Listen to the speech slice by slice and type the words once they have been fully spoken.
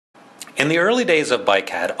In the early days of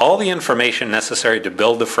BikeCAD, all the information necessary to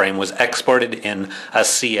build the frame was exported in a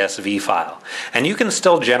CSV file. And you can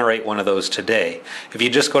still generate one of those today. If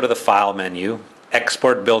you just go to the File menu,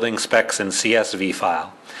 Export Building Specs in CSV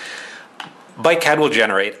File, BikeCAD will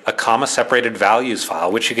generate a comma-separated values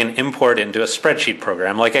file, which you can import into a spreadsheet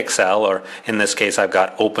program like Excel, or in this case I've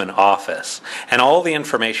got OpenOffice. And all the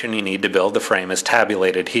information you need to build the frame is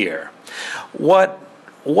tabulated here. What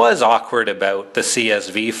was awkward about the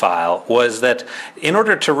CSV file was that in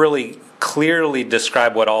order to really clearly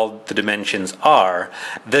describe what all the dimensions are,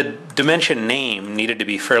 the dimension name needed to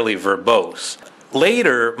be fairly verbose.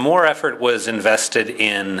 Later, more effort was invested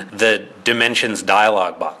in the dimensions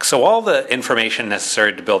dialog box. So all the information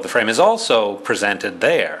necessary to build the frame is also presented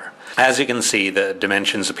there. As you can see, the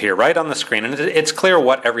dimensions appear right on the screen, and it's clear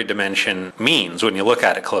what every dimension means when you look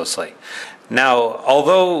at it closely. Now,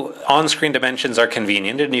 although on-screen dimensions are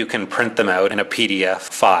convenient and you can print them out in a PDF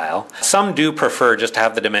file, some do prefer just to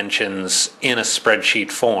have the dimensions in a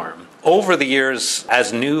spreadsheet form. Over the years,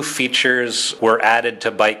 as new features were added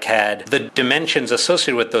to BikeCAD, the dimensions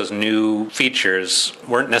associated with those new features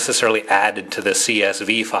weren't necessarily added to the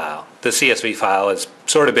CSV file. The CSV file has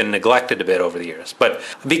sort of been neglected a bit over the years. But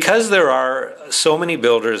because there are so many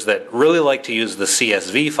builders that really like to use the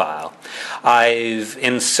CSV file, I've,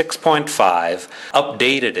 in 6.5,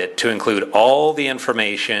 updated it to include all the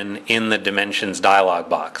information in the dimensions dialog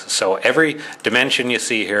box. So every dimension you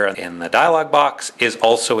see here in the dialog box is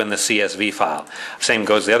also in the CSV file. Same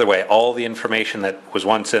goes the other way. All the information that was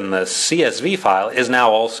once in the CSV file is now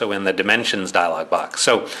also in the dimensions dialog box.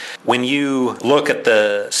 So when you look at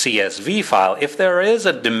the CSV file, if there is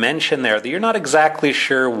a dimension there that you're not exactly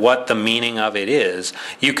sure what the meaning of it is,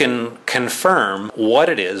 you can confirm what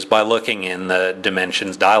it is by looking in the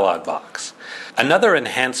dimensions dialog box. Another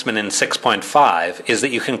enhancement in 6.5 is that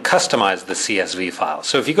you can customize the CSV file.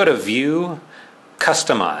 So if you go to View,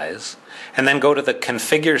 Customize, and then go to the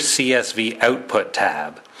Configure CSV Output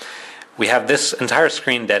tab, we have this entire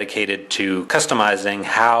screen dedicated to customizing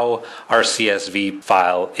how our CSV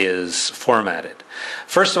file is formatted.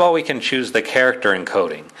 First of all, we can choose the character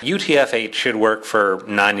encoding. UTF-8 should work for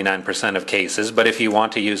 99% of cases, but if you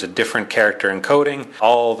want to use a different character encoding,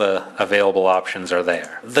 all the available options are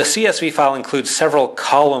there. The CSV file includes several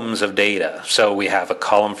columns of data. So we have a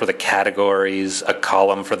column for the categories, a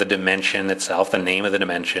column for the dimension itself, the name of the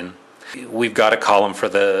dimension. We've got a column for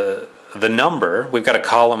the number. We've got a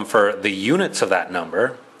column for the units of that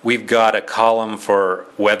number. We've got a column for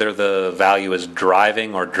whether the value is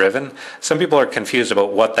driving or driven. Some people are confused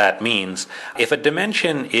about what that means. If a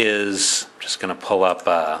dimension is, I'm just going to pull up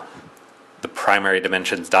the primary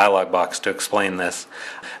dimensions dialog box to explain this.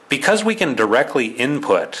 Because we can directly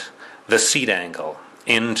input the seat angle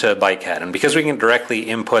into BikeCAD, and because we can directly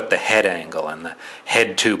input the head angle and the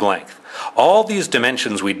head tube length, all these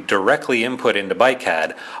dimensions we directly input into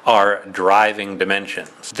BikeCAD are driving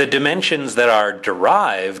dimensions. The dimensions that are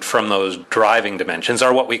derived from those driving dimensions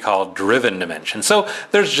are what we call driven dimensions. So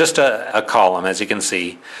there's just a column, as you can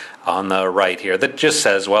see on the right here, that just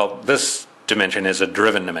says, well, this dimension is a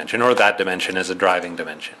driven dimension, or that dimension is a driving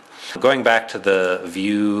dimension. Going back to the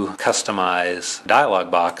View, Customize dialog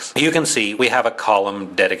box, you can see we have a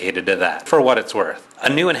column dedicated to that, for what it's worth. A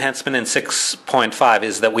new enhancement in 6.5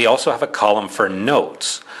 is that we also have a column for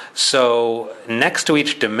notes. So next to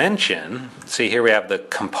each dimension, see here we have the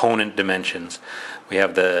component dimensions. We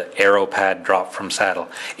have the arrow pad drop from saddle.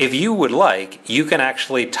 If you would like, you can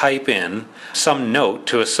actually type in some note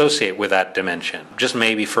to associate with that dimension, just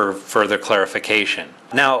maybe for further clarification.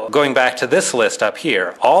 Now, going back to this list up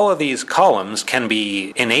here, all of these columns can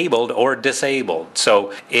be enabled or disabled.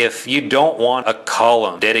 So if you don't want a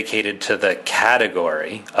column dedicated to the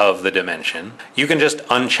category of the dimension, you can just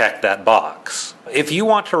uncheck that box. If you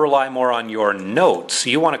want to rely more on your notes,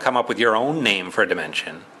 you want to come up with your own name for a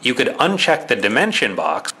dimension, you could uncheck the dimension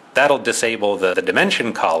box. That'll disable the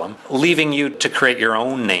dimension column, leaving you to create your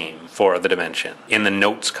own name for the dimension in the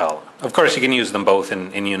notes column. Of course, you can use them both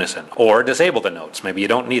in unison, or disable the notes. Maybe you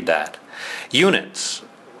don't need that. Units.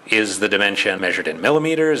 Is the dimension measured in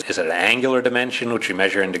millimeters? Is it an angular dimension, which we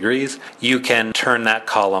measure in degrees? You can turn that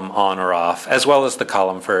column on or off, as well as the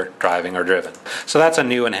column for driving or driven. So that's a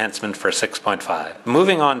new enhancement for 6.5.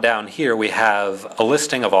 Moving on down here, we have a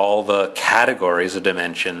listing of all the categories of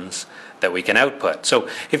dimensions that we can output. So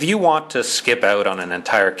if you want to skip out on an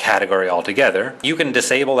entire category altogether, you can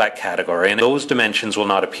disable that category and those dimensions will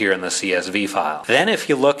not appear in the CSV file. Then if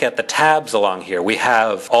you look at the tabs along here, we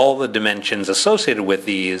have all the dimensions associated with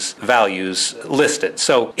these values listed.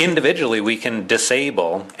 So individually we can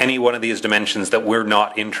disable any one of these dimensions that we're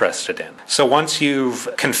not interested in. So once you've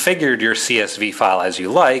configured your CSV file as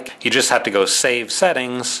you like, you just have to go Save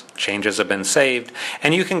Settings, changes have been saved,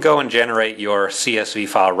 and you can go and generate your CSV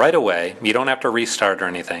file right away. You don't have to restart or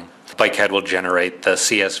anything. BikeCAD will generate the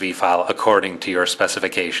CSV file according to your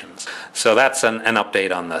specifications. So that's an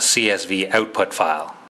update on the CSV output file.